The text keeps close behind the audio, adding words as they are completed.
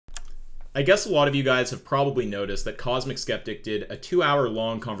I guess a lot of you guys have probably noticed that Cosmic Skeptic did a 2-hour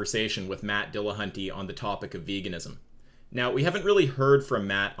long conversation with Matt Dillahunty on the topic of veganism. Now, we haven't really heard from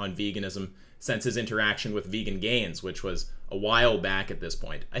Matt on veganism since his interaction with Vegan Gains, which was a while back at this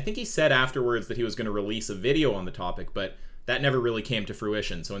point. I think he said afterwards that he was going to release a video on the topic, but that never really came to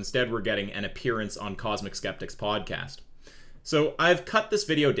fruition, so instead we're getting an appearance on Cosmic Skeptic's podcast. So I've cut this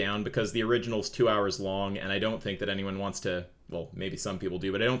video down because the original's 2 hours long, and I don't think that anyone wants to, well, maybe some people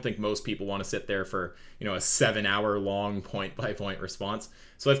do, but I don't think most people want to sit there for, a 7-hour long point-by-point response.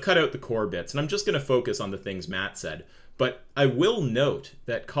 So I've cut out the core bits, and I'm just going to focus on the things Matt said. But I will note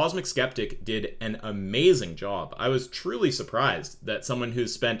that Cosmic Skeptic did an amazing job. I was truly surprised that someone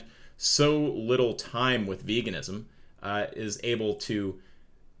who's spent so little time with veganism is able to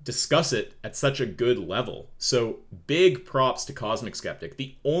discuss it at such a good level. So big props to Cosmic Skeptic.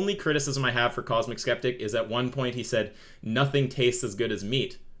 The only criticism I have for Cosmic Skeptic is at one point he said, nothing tastes as good as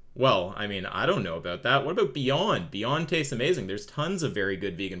meat. Well, I mean, I don't know about that. What about Beyond? Beyond tastes amazing. There's tons of very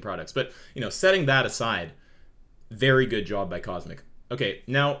good vegan products. But, setting that aside, very good job by Cosmic. Okay,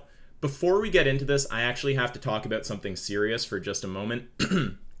 now, before we get into this, I actually have to talk about something serious for just a moment.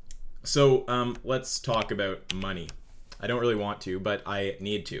 So, let's talk about money. I don't really want to, but I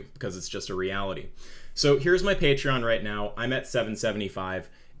need to because it's just a reality. So here's my Patreon right now. I'm at $7.75,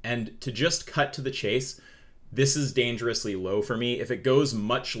 and to just cut to the chase, this is dangerously low for me. If it goes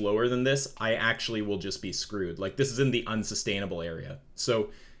much lower than this, I actually will just be screwed. Like, this is in the unsustainable area. So,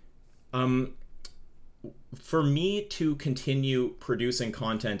 for me to continue producing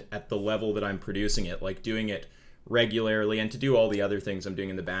content at the level that I'm producing it, like doing it regularly, and to do all the other things I'm doing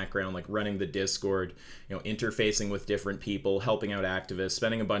in the background, like running the Discord, interfacing with different people, helping out activists,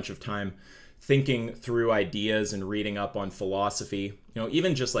 spending a bunch of time thinking through ideas and reading up on philosophy,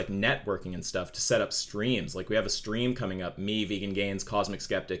 even just like networking and stuff to set up streams. Like, we have a stream coming up, me, Vegan Gains, Cosmic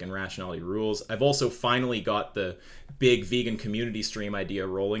Skeptic, and Rationality Rules. I've also finally got the big vegan community stream idea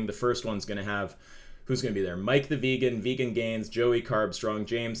rolling. The first one's going to have, who's going to be there? Mike the Vegan, Vegan Gains, Joey Carbstrong,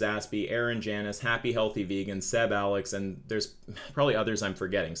 James Aspie, Aaron Janice, Happy Healthy Vegan, Seb Alex, and there's probably others I'm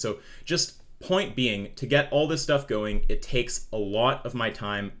forgetting. So just point being, to get all this stuff going, it takes a lot of my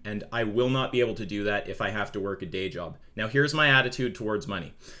time, and I will not be able to do that if I have to work a day job. Now, here's my attitude towards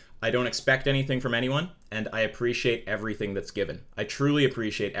money. I don't expect anything from anyone, and I appreciate everything that's given. I truly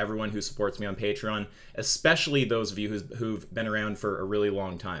appreciate everyone who supports me on Patreon, especially those of you who've been around for a really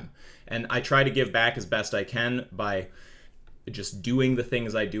long time. And I try to give back as best I can by just doing the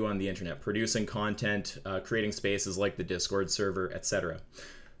things I do on the internet, producing content, creating spaces like the Discord server, etc.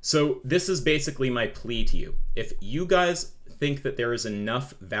 So this is basically my plea to you. If you guys think that there is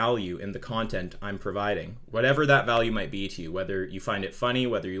enough value in the content I'm providing, whatever that value might be to you, whether you find it funny,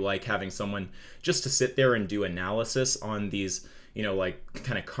 whether you like having someone just to sit there and do analysis on these, like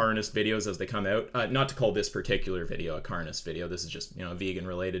kind of carnist videos as they come out. Not to call this particular video a carnist video. This is just, a vegan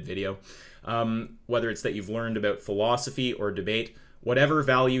related video. Whether it's that you've learned about philosophy or debate, whatever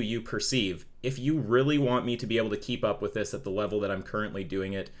value you perceive, if you really want me to be able to keep up with this at the level that I'm currently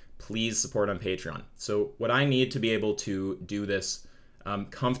doing it, please support on Patreon. So what I need to be able to do this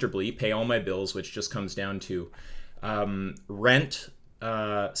comfortably, pay all my bills, which just comes down to rent,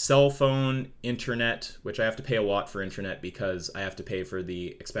 cell phone, internet, which I have to pay a lot for internet because I have to pay for the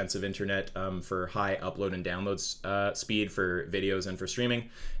expensive internet for high upload and download speed for videos and for streaming,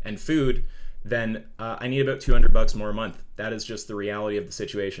 and food, then I need about $200 more a month. That is just the reality of the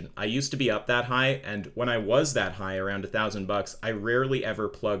situation. I used to be up that high, and when I was that high, around $1,000, I rarely ever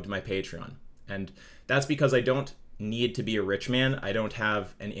plugged my Patreon. And that's because I don't need to be a rich man. I don't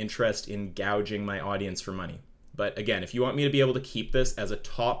have an interest in gouging my audience for money. But again, if you want me to be able to keep this as a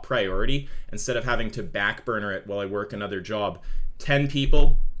top priority, instead of having to back burner it while I work another job, 10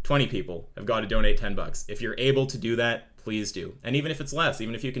 people, 20 people have got to donate $10. If you're able to do that, please do. And even if it's less,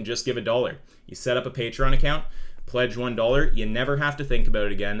 even if you can just give $1, you set up a Patreon account, pledge $1, you never have to think about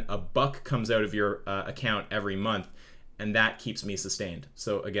it again. $1 comes out of your account every month, and that keeps me sustained.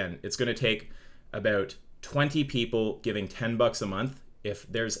 So again, it's going to take about 20 people giving $10 a month.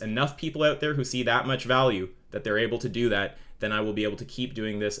 If there's enough people out there who see that much value that they're able to do that, then I will be able to keep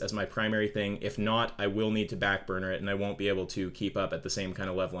doing this as my primary thing. If not, I will need to back burner it, and I won't be able to keep up at the same kind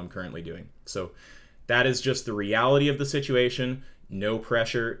of level I'm currently doing. So that is just the reality of the situation. No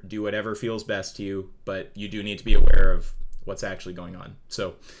pressure. Do whatever feels best to you, but you do need to be aware of what's actually going on.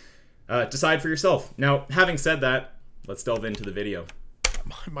 So decide for yourself. Now, having said that, let's delve into the video.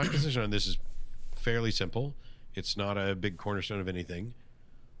 My position on this is fairly simple. It's not a big cornerstone of anything.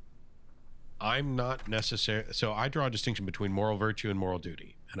 I'm not necessarily... So I draw a distinction between moral virtue and moral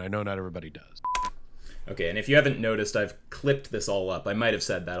duty, and I know not everybody does. Okay, and if you haven't noticed, I've clipped this all up. I might have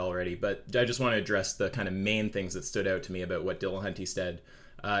said that already, but I just want to address the kind of main things that stood out to me about what Dillahunty said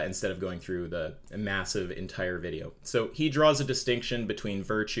instead of going through the massive entire video. So he draws a distinction between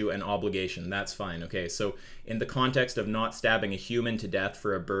virtue and obligation. That's fine, okay? So in the context of not stabbing a human to death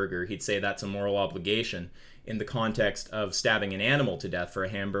for a burger, he'd say that's a moral obligation. In the context of stabbing an animal to death for a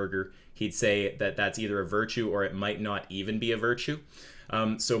hamburger, he'd say that that's either a virtue or it might not even be a virtue.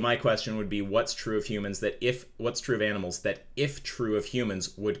 So my question would be, what's true of humans what's true of animals that, if true of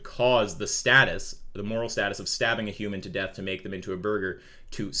humans, would cause the moral status of stabbing a human to death to make them into a burger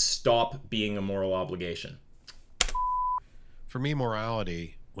to stop being a moral obligation? For me,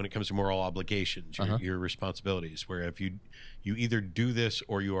 morality, when it comes to moral obligations, your responsibilities, where if you either do this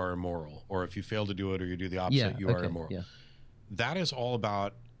or you are immoral, or if you fail to do it or you do the opposite, you are immoral. Yeah. That is all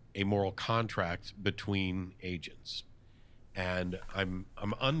about a moral contract between agents. And I'm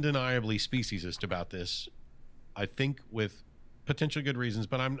undeniably speciesist about this. I think with potentially good reasons,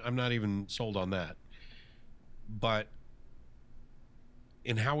 but I'm not even sold on that. But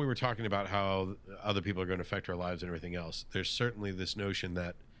in how we were talking about how other people are going to affect our lives and everything else, there's certainly this notion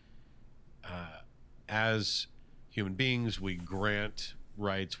that as human beings, we grant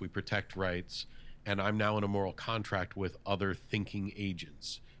rights, we protect rights, and I'm now in a moral contract with other thinking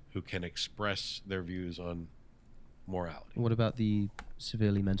agents who can express their views on morality. What about the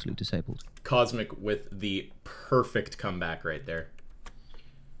severely mentally disabled? Cosmic with the perfect comeback right there.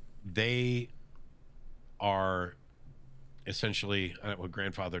 They are essentially, well,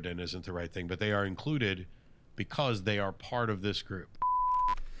 grandfathered in isn't the right thing, but they are included because they are part of this group.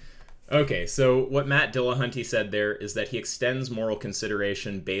 Okay, so what Matt Dillahunty said there is that he extends moral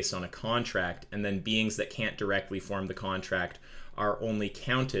consideration based on a contract, and then beings that can't directly form the contract are only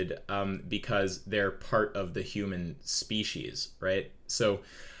counted because they're part of the human species, right? So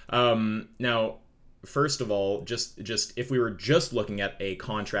now, first of all, just if we were just looking at a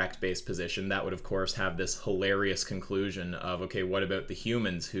contract-based position, that would of course have this hilarious conclusion of, okay, what about the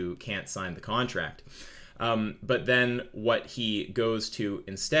humans who can't sign the contract? But then what he goes to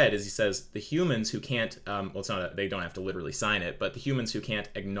instead is he says the humans who can't, well, it's not, they don't have to literally sign it, but the humans who can't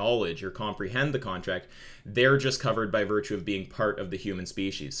acknowledge or comprehend the contract, they're just covered by virtue of being part of the human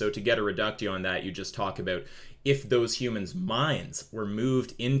species. So to get a reductio on that, you just talk about if those humans' minds were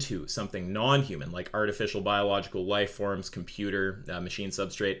moved into something non-human, like artificial biological life forms, computer, machine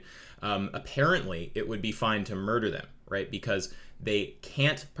substrate, apparently it would be fine to murder them, right? Because they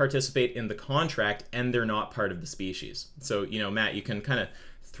can't participate in the contract and they're not part of the species. So, you know, Matt, you can kind of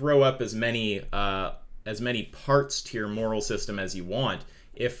throw up as many parts to your moral system as you want.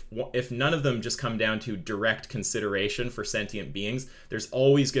 If none of them just come down to direct consideration for sentient beings, there's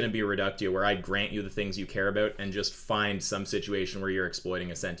always going to be a reductio where I grant you the things you care about and just find some situation where you're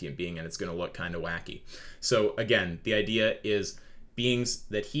exploiting a sentient being and it's going to look kind of wacky. So again, the idea is beings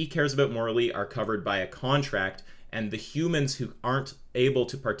that he cares about morally are covered by a contract, and the humans who aren't able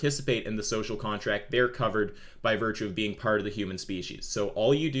to participate in the social contract, they're covered by virtue of being part of the human species. So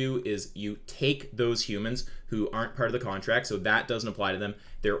all you do is you take those humans who aren't part of the contract, so that doesn't apply to them.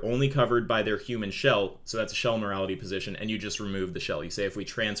 They're only covered by their human shell, so that's a shell morality position, and you just remove the shell. You say if we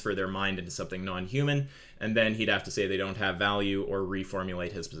transfer their mind into something non-human, and then he'd have to say they don't have value or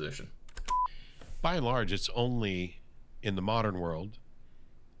reformulate his position. By and large, it's only in the modern world,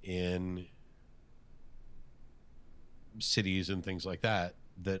 in cities and things like that,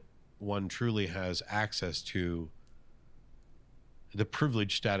 that one truly has access to the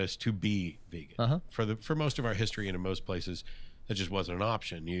privileged status to be vegan. For most of our history and in most places, that just wasn't an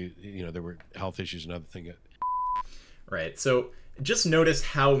option. You know, there were health issues and other things. Right. So just notice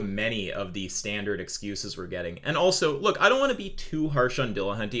how many of the standard excuses we're getting. And also, look, I don't want to be too harsh on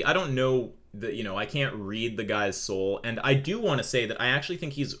Dillahunty. I don't know that, you know, I can't read the guy's soul. And I do want to say that I actually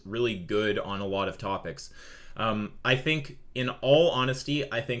think he's really good on a lot of topics. I think, in all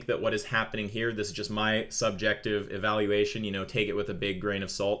honesty, I think that what is happening here, this is just my subjective evaluation, you know, take it with a big grain of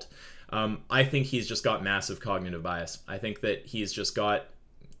salt. I think he's just got massive cognitive bias. I think that he's just got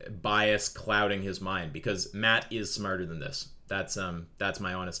bias clouding his mind, because Matt is smarter than this. That's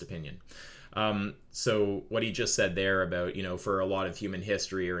my honest opinion. So what he just said there about, you know, for a lot of human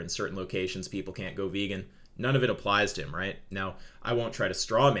history or in certain locations, people can't go vegan. None of it applies to him, right? Now, I won't try to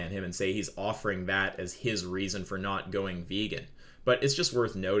straw man him and say he's offering that as his reason for not going vegan. But it's just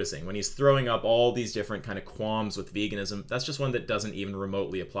worth noticing. When he's throwing up all these different kind of qualms with veganism, that's just one that doesn't even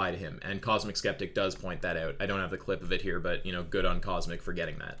remotely apply to him. And Cosmic Skeptic does point that out. I don't have the clip of it here, but, you know, good on Cosmic for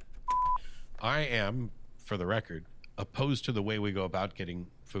getting that. I am, for the record, opposed to the way we go about getting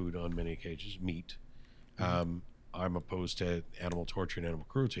food on many occasions, meat. I'm opposed to animal torture and animal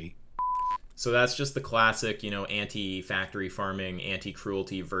cruelty. So that's just the classic, anti-factory farming,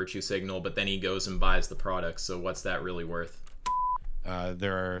 anti-cruelty virtue signal, but then he goes and buys the products. So what's that really worth?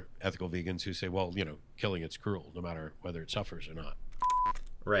 There are ethical vegans who say, well, killing it's cruel, no matter whether it suffers or not.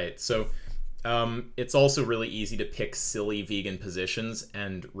 Right. So it's also really easy to pick silly vegan positions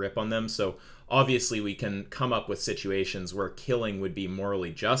and rip on them. So obviously we can come up with situations where killing would be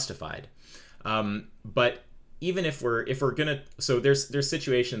morally justified. But even if we're gonna, so there's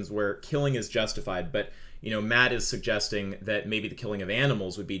situations where killing is justified, but Matt is suggesting that maybe the killing of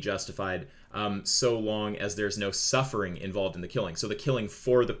animals would be justified so long as there's no suffering involved in the killing. So the killing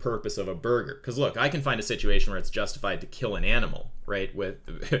for the purpose of a burger. Because look, I can find a situation where it's justified to kill an animal, right? With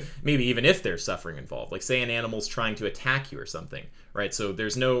maybe even if there's suffering involved. Like say an animal's trying to attack you or something, right? So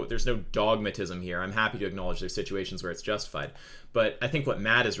there's no dogmatism here. I'm happy to acknowledge there's situations where it's justified. But I think what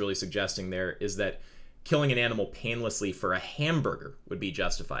Matt is really suggesting there is that killing an animal painlessly for a hamburger would be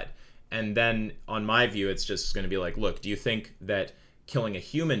justified. And then on my view, it's just going to be like, look, do you think that killing a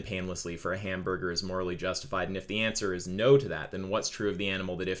human painlessly for a hamburger is morally justified? And if the answer is no to that, then what's true of the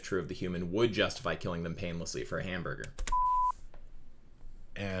animal that, if true of the human, would justify killing them painlessly for a hamburger?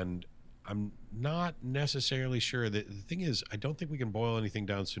 And I'm not necessarily sure. The thing is, I don't think we can boil anything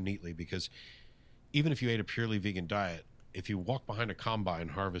down so neatly, because even if you ate a purely vegan diet, if you walk behind a combine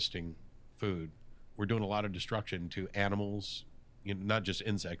harvesting food, we're doing a lot of destruction to animals, not just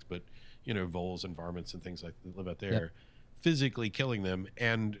insects, but voles and varmints and things like that live out there. Yep. Physically killing them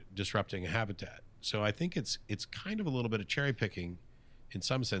and disrupting a habitat. So I think it's kind of a little bit of cherry picking in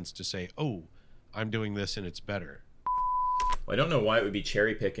some sense to say, oh, I'm doing this and it's better. Well, I don't know why it would be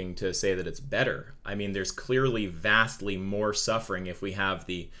cherry picking to say that it's better. I mean, there's clearly vastly more suffering if we have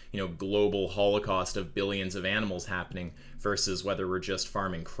the global holocaust of billions of animals happening versus whether we're just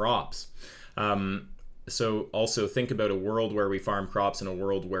farming crops. So also think about a world where we farm crops and a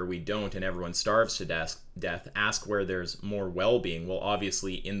world where we don't and everyone starves to death. Ask where there's more well-being. Well,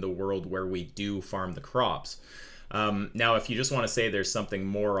 obviously in the world where we do farm the crops. Now, if you just want to say there's something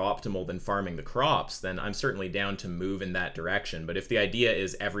more optimal than farming the crops, then I'm certainly down to move in that direction. But if the idea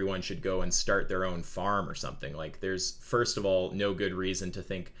is everyone should go and start their own farm or something, like there's, first of all, no good reason to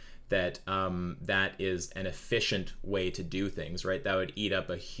think that that is an efficient way to do things, right? That would eat up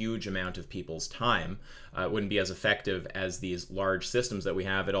a huge amount of people's time. It wouldn't be as effective as these large systems that we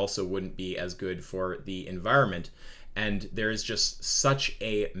have. It also wouldn't be as good for the environment. And there is just such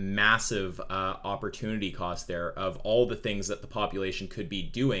a massive opportunity cost there of all the things that the population could be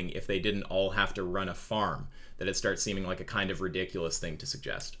doing if they didn't all have to run a farm, that it starts seeming like a kind of ridiculous thing to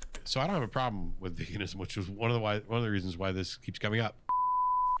suggest. So I don't have a problem with veganism, which was one of the reasons why this keeps coming up.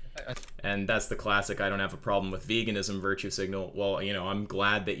 And that's the classic, I don't have a problem with veganism virtue signal. Well, I'm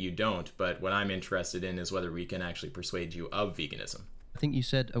glad that you don't, but what I'm interested in is whether we can actually persuade you of veganism. I think you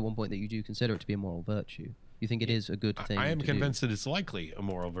said at one point that you do consider it to be a moral virtue. You think it is a good thing? I am convinced that it's likely a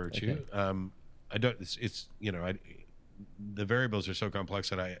moral virtue. Okay. I don't. It's the variables are so complex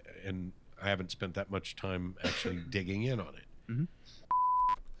that I haven't spent that much time actually digging in on it. Mm-hmm.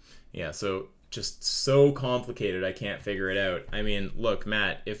 Yeah. So just so complicated, I can't figure it out. I mean, look,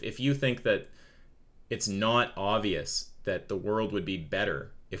 Matt, if you think that it's not obvious that the world would be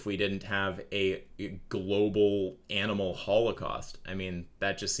better if we didn't have a global animal holocaust, I mean,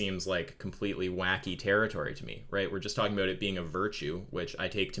 that just seems like completely wacky territory to me, right? We're just talking about it being a virtue, which I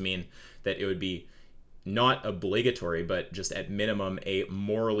take to mean that it would be not obligatory, but just at minimum a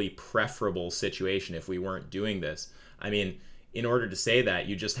morally preferable situation if we weren't doing this. I mean, in order to say that,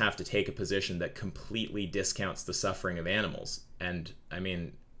 you just have to take a position that completely discounts the suffering of animals. And I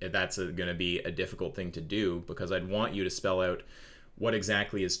mean, that's going to be a difficult thing to do, because I'd want you to spell out what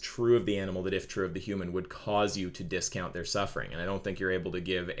exactly is true of the animal that, if true of the human, would cause you to discount their suffering. And I don't think you're able to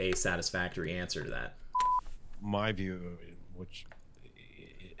give a satisfactory answer to that. My view, which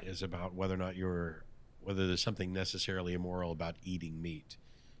is about whether or not whether there's something necessarily immoral about eating meat.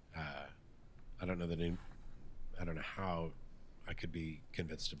 I don't know how I could be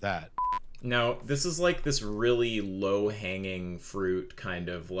convinced of that. Now, this is like this really low-hanging fruit kind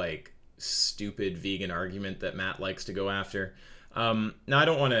of like stupid vegan argument that Matt likes to go after. Now, I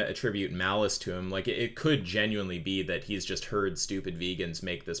don't want to attribute malice to him. Like, it could genuinely be that he's just heard stupid vegans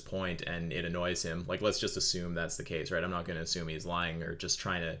make this point and it annoys him. Like, let's just assume that's the case, right? I'm not going to assume he's lying or just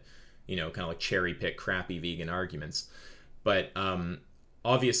trying to, kind of like cherry pick crappy vegan arguments. But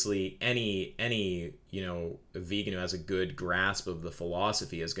obviously, any vegan who has a good grasp of the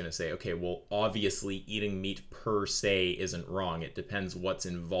philosophy is going to say, okay, well, obviously eating meat per se isn't wrong. It depends what's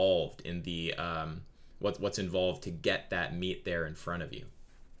involved in the what's involved to get that meat there in front of you.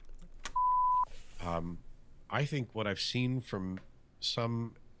 I think what I've seen from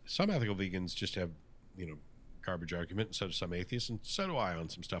some some ethical vegans just have, garbage argument, and so do some atheists, and so do I on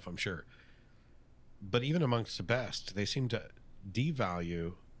some stuff, I'm sure. But even amongst the best, they seem to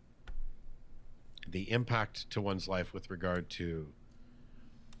devalue the impact to one's life with regard to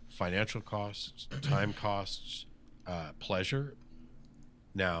financial costs, time costs, pleasure.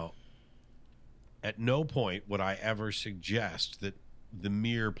 Now, at no point would I ever suggest that the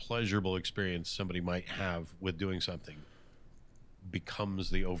mere pleasurable experience somebody might have with doing something becomes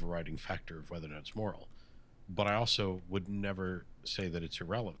the overriding factor of whether or not it's moral. But I also would never say that it's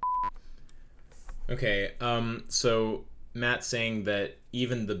irrelevant. Okay, so Matt's saying that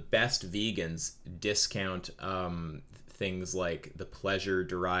even the best vegans discount things like the pleasure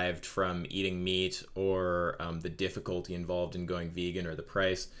derived from eating meat or the difficulty involved in going vegan or the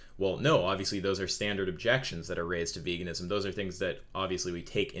price. Well, no, obviously those are standard objections that are raised to veganism. Those are things that obviously we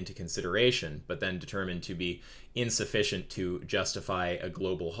take into consideration, but then determine to be insufficient to justify a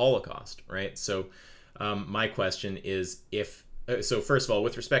global Holocaust, right? So my question is so first of all,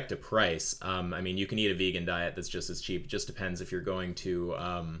 with respect to price, I mean, you can eat a vegan diet that's just as cheap. It just depends if you're going to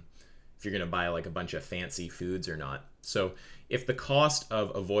buy like a bunch of fancy foods or not. So if the cost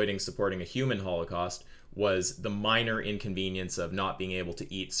of avoiding supporting a human Holocaust was the minor inconvenience of not being able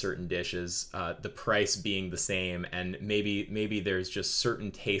to eat certain dishes, the price being the same, and maybe there's just certain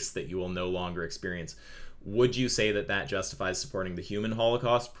tastes that you will no longer experience, would you say that that justifies supporting the human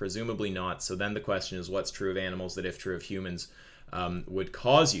Holocaust? Presumably not. So then the question is, what's true of animals that, if true of humans, would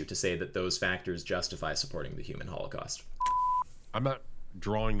cause you to say that those factors justify supporting the human Holocaust? I'm not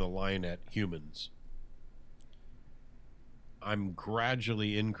drawing the line at humans. I'm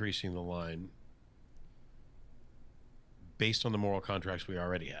gradually increasing the line based on the moral contracts we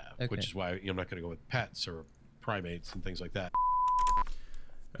already have, which is why I'm not going to go with pets or primates and things like that.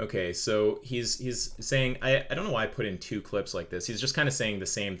 Okay, so he's saying, I don't know why I put in two clips like this. He's just kind of saying the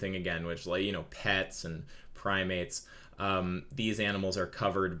same thing again, which, like, pets and primates, these animals are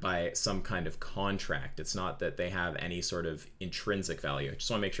covered by some kind of contract. It's not that they have any sort of intrinsic value. I just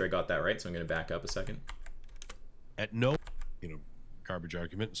want to make sure I got that right, so I'm going to back up a second. At no, garbage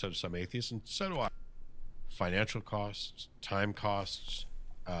argument, and so do some atheists, and so do I. Financial costs, time costs,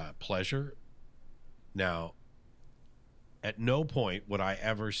 pleasure. Now, at no point would I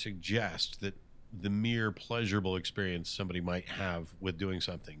ever suggest that the mere pleasurable experience somebody might have with doing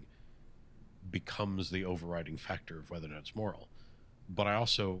something becomes the overriding factor of whether or not it's moral. But I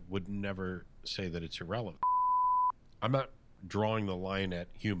also would never say that it's irrelevant. I'm not drawing the line at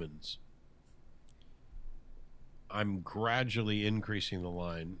humans. I'm gradually increasing the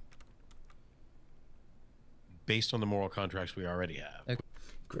line based on the moral contracts we already have.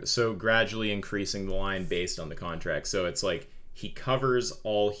 So gradually increasing the line based on the contract. So it's like he covers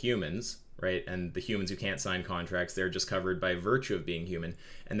all humans, right? And the humans who can't sign contracts, they're just covered by virtue of being human.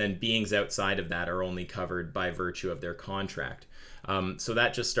 And then beings outside of that are only covered by virtue of their contract. So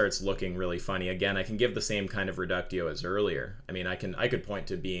that just starts looking really funny. Again, I can give the same kind of reductio as earlier. I mean, I could point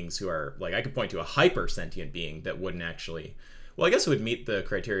to beings who are, like, I could point to a hyper sentient being that wouldn't actually, well, I guess it would meet the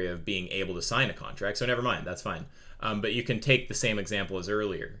criteria of being able to sign a contract, so never mind, that's fine. But you can take the same example as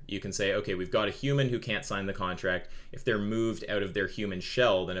earlier. You can say, okay, we've got a human who can't sign the contract. If they're moved out of their human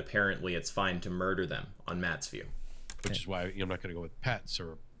shell, then apparently it's fine to murder them, on Matt's view. Which is why I'm not going to go with pets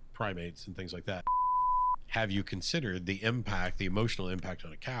or primates and things like that. Have you considered the impact, the emotional impact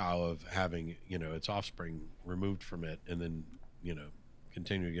on a cow of having, its offspring removed from it and then,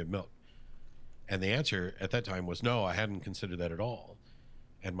 continue to give milk? And the answer at that time was no, I hadn't considered that at all.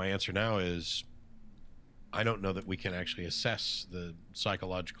 And my answer now is, I don't know that we can actually assess the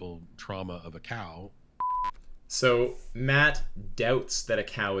psychological trauma of a cow. So Matt doubts that a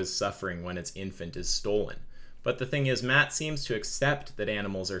cow is suffering when its infant is stolen. But the thing is, Matt seems to accept that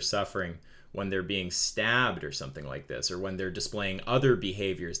animals are suffering when they're being stabbed or something like this, or when they're displaying other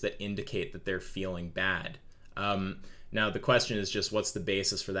behaviors that indicate that they're feeling bad. Now, the question is just, what's the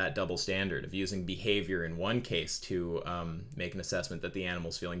basis for that double standard of using behavior in one case to make an assessment that the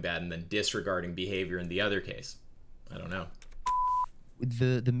animal's feeling bad and then disregarding behavior in the other case? I don't know.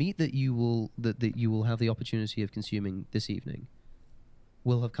 The meat that you will have the opportunity of consuming this evening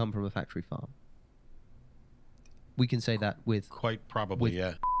will have come from a factory farm. We can say that with... Quite probably,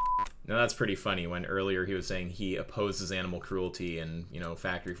 yeah. Now, that's pretty funny when earlier he was saying he opposes animal cruelty and,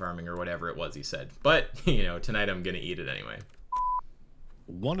 factory farming or whatever it was he said. But, tonight I'm going to eat it anyway.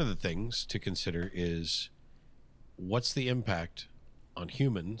 One of the things to consider is, what's the impact on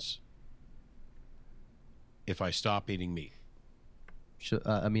humans if I stop eating meat?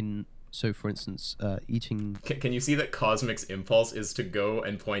 I mean, So, for instance, eating... Can you see that Cosmic's impulse is to go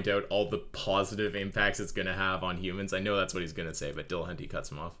and point out all the positive impacts it's going to have on humans? I know that's what he's going to say, but Dillahunty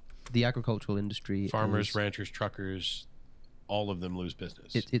cuts him off. The agricultural industry... Farmers, ranchers, truckers, all of them lose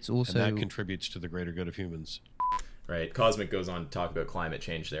business. It's also... And that contributes to the greater good of humans. Right. Cosmic goes on to talk about climate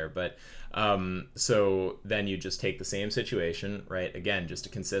change there. But so then you just take the same situation, right? Again, just a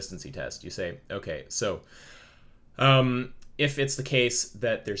consistency test. You say, okay, so if it's the case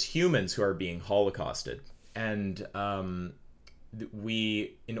that there's humans who are being holocausted, and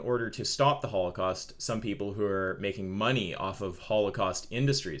in order to stop the Holocaust, some people who are making money off of Holocaust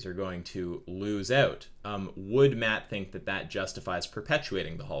industries are going to lose out. Would Matt think that that justifies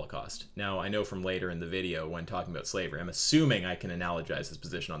perpetuating the Holocaust? Now, I know from later in the video when talking about slavery, I'm assuming I can analogize his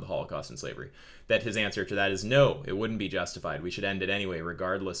position on the Holocaust and slavery, that his answer to that is no, it wouldn't be justified. We should end it anyway,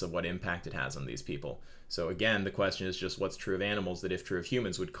 regardless of what impact it has on these people. So again, the question is just what's true of animals that, if true of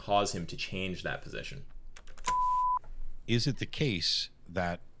humans, would cause him to change that position. Is it the case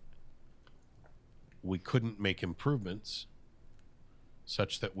that we couldn't make improvements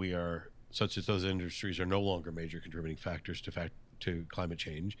such that those industries are no longer major contributing factors to climate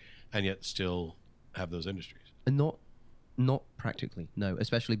change, and yet still have those industries? And not practically, no.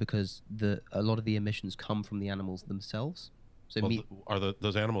 Especially because a lot of the emissions come from the animals themselves. So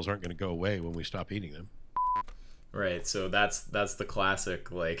those animals aren't going to go away when we stop eating them. Right. So that's the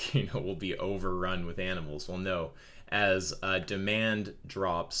classic, like, we'll be overrun with animals. Well, no. As demand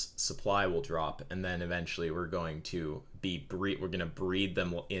drops, supply will drop, and then eventually we're going to breed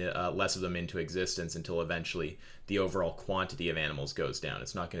them, less of them into existence, until eventually the overall quantity of animals goes down.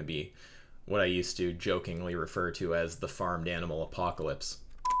 It's not going to be what I used to jokingly refer to as the farmed animal apocalypse.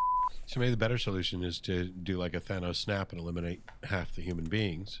 So maybe the better solution is to do like a Thanos snap and eliminate half the human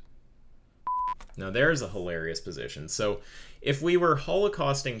beings. Now there's a hilarious position. So if we were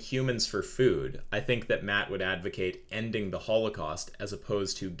holocausting humans for food, I think that Matt would advocate ending the Holocaust as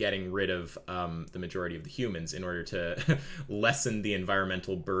opposed to getting rid of the majority of the humans in order to lessen the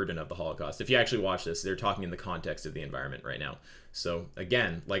environmental burden of the Holocaust. If you actually watch this, they're talking in the context of the environment right now. So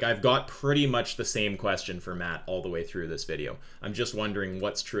again, like, I've got pretty much the same question for Matt all the way through this video. I'm just wondering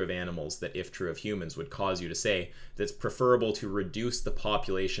what's true of animals that, if true of humans, would cause you to say that it's preferable to reduce the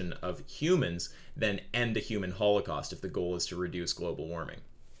population of humans than end a human Holocaust if the goal is to reduce global warming.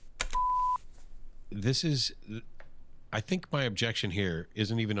 I think my objection here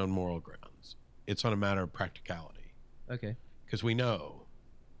isn't even on moral grounds. It's on a matter of practicality. Okay. Because we know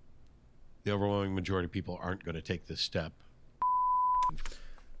the overwhelming majority of people aren't going to take this step.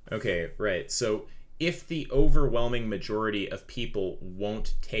 Okay, right. So if the overwhelming majority of people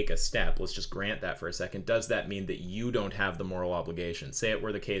won't take a step, let's just grant that for a second, does that mean that you don't have the moral obligation? Say it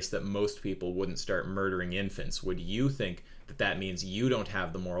were the case that most people wouldn't start murdering infants. Would you think that that means you don't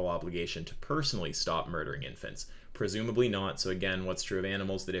have the moral obligation to personally stop murdering infants? Presumably not. So again, what's true of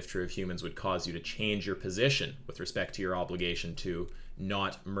animals that, if true of humans, would cause you to change your position with respect to your obligation to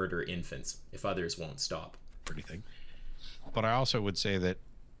not murder infants if others won't stop? Anything. But I also would say that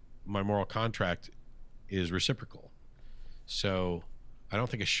my moral contract is reciprocal. So I don't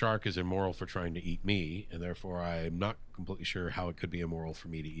think a shark is immoral for trying to eat me, and therefore I'm not completely sure how it could be immoral for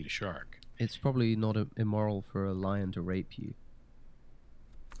me to eat a shark. It's probably not immoral for a lion to rape you.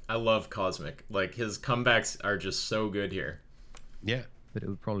 I love Cosmic. Like, his comebacks are just so good here. Yeah. But it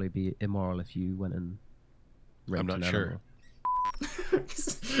would probably be immoral if you went and raped I'm not sure.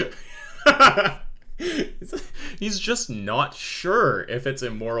 He's just not sure if it's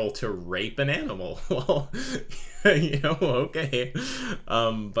immoral to rape an animal. Well, okay.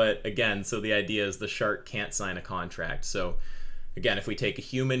 But again, so the idea is the shark can't sign a contract. So again, if we take a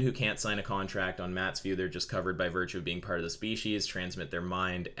human who can't sign a contract, on Matt's view, they're just covered by virtue of being part of the species, transmit their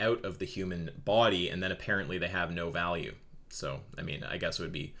mind out of the human body, and then apparently they have no value. So, I mean, I guess it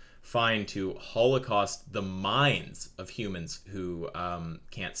would be fine to holocaust the minds of humans who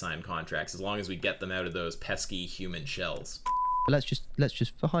can't sign contracts, as long as we get them out of those pesky human shells. Let's just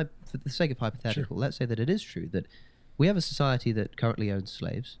for the sake of hypothetical, sure. Let's say that it is true that we have a society that currently owns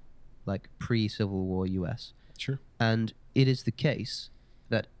slaves, like pre-Civil War US. Sure. And it is the case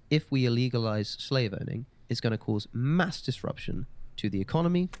that if we illegalize slave owning, it's going to cause mass disruption to the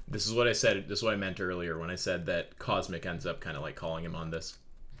economy. This is what I said. This is what I meant earlier when I said that Cosmic ends up kind of like calling him on this.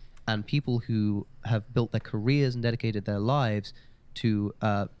 And people who have built their careers and dedicated their lives to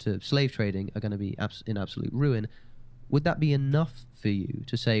slave trading are going to be in absolute ruin. Would that be enough for you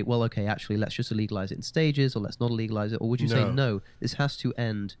to say, well, okay, actually, let's just legalize it in stages, or let's not legalize it? Or would you say, no, this has to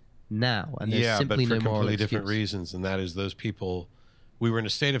end now, and there's simply no moral excuse? Yeah, but for completely different reasons, and that is those people, we were in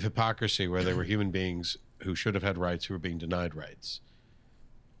a state of hypocrisy where they were human beings who should have had rights who were being denied rights.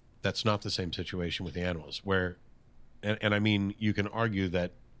 That's not the same situation with the animals, where, and I mean, you can argue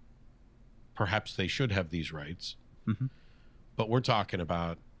that perhaps they should have these rights, but we're talking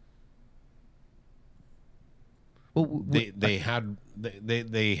about they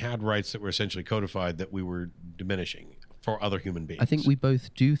had rights that were essentially codified that we were diminishing for other human beings. I think we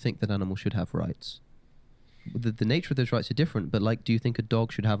both do think that animals should have rights. The nature of those rights are different, but like, do you think a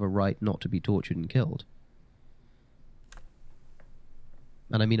dog should have a right not to be tortured and killed?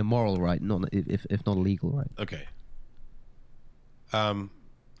 And I mean a moral right, not if not a legal right. Okay.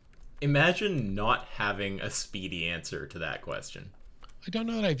 Imagine not having a speedy answer to that question. I don't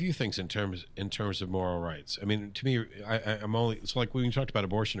know that I view things in terms of moral rights. I mean, to me, I'm only, it's like when we talked about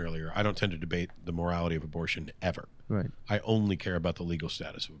abortion earlier. I don't tend to debate the morality of abortion ever. Right. I only care about the legal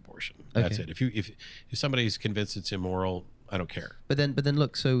status of abortion. Okay. That's it. If somebody's convinced it's immoral, I don't care. But then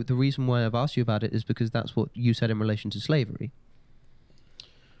look. So the reason why I've asked you about it is because that's what you said in relation to slavery.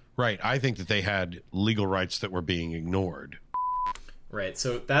 Right. I think that they had legal rights that were being ignored. Right.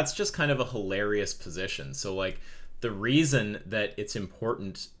 So that's just kind of a hilarious position. So like, the reason that it's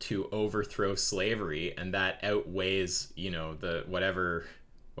important to overthrow slavery, and that outweighs, you know, the whatever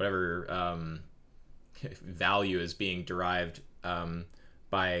value is being derived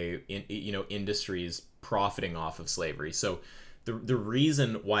by industries profiting off of slavery. So the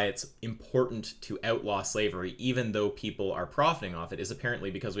reason why it's important to outlaw slavery, even though people are profiting off it, is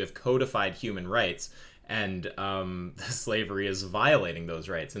apparently because we have codified human rights, and slavery is violating those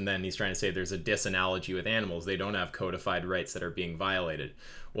rights. And then he's trying to say there's a disanalogy with animals. They don't have codified rights that are being violated.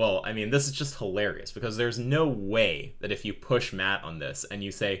 Well, I mean, this is just hilarious, because there's no way that if you push Matt on this and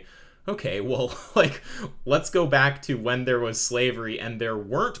you say, okay, well, like, let's go back to when there was slavery and there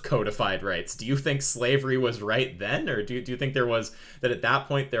weren't codified rights. Do you think slavery was right then? Or do you think there was, that at that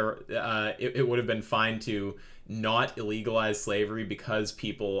point there it would have been fine to not illegalize slavery because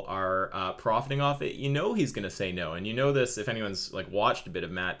people are profiting off it? You know he's going to say no. And you know this if anyone's like watched a bit of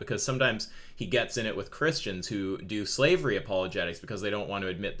Matt, because sometimes he gets in it with Christians who do slavery apologetics because they don't want to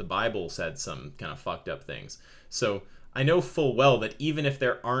admit the Bible said some kind of fucked up things. So I know full well that even if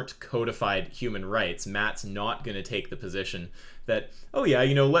there aren't codified human rights, Matt's not going to take the position that, oh yeah,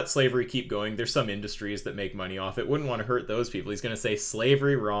 you know, let slavery keep going. There's some industries that make money off it. Wouldn't want to hurt those people. He's going to say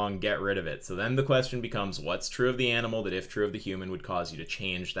slavery wrong, get rid of it. So then the question becomes, what's true of the animal that if true of the human would cause you to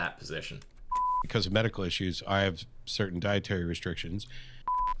change that position? Because of medical issues, I have certain dietary restrictions.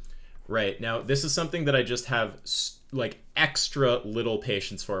 Right. Now, this is something that I just have like extra little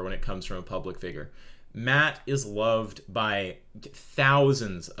patience for when it comes from a public figure. Matt is loved by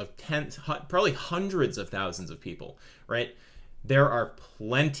thousands of probably hundreds of thousands of people, right? There are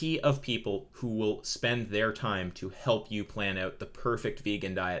plenty of people who will spend their time to help you plan out the perfect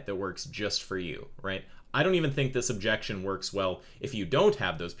vegan diet that works just for you, right? I don't even think this objection works well if you don't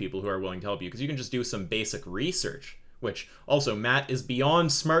have those people who are willing to help you, because you can just do some basic research, which also Matt is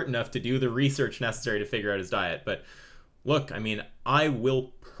beyond smart enough to do the research necessary to figure out his diet. But look, I mean, I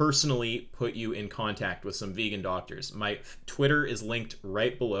will personally put you in contact with some vegan doctors. My Twitter is linked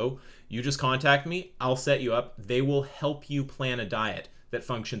right below. You just contact me, I'll set you up. They will help you plan a diet that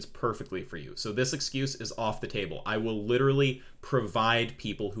functions perfectly for you. So this excuse is off the table. I will literally provide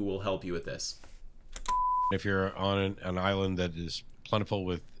people who will help you with this. If you're on an island that is plentiful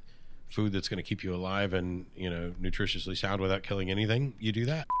with food that's going to keep you alive and, you know, nutritiously sound without killing anything, you do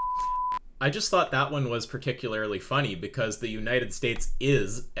that. I just thought that one was particularly funny because the United States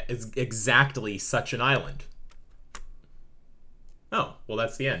is exactly such an island. Oh, well,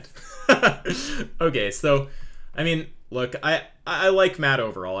 that's the end. Okay, so, I mean, look, I like Matt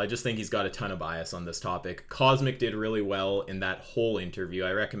overall. I just think he's got a ton of bias on this topic. Cosmic did really well in that whole interview.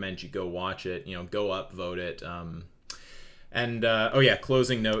 I recommend you go watch it, you know, go upvote it. Oh yeah,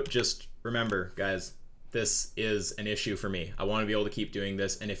 closing note, just remember, guys, this is an issue for me. I want to be able to keep doing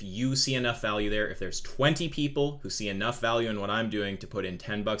this. And if you see enough value there, if there's 20 people who see enough value in what I'm doing to put in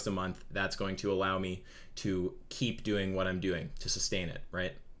 $10 a month, that's going to allow me to keep doing what I'm doing to sustain it,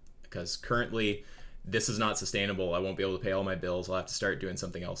 right? Because currently this is not sustainable. I won't be able to pay all my bills. I'll have to start doing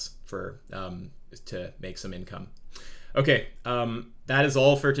something else to make some income. Okay, that is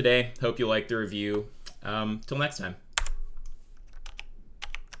all for today. Hope you liked the review. Till next time.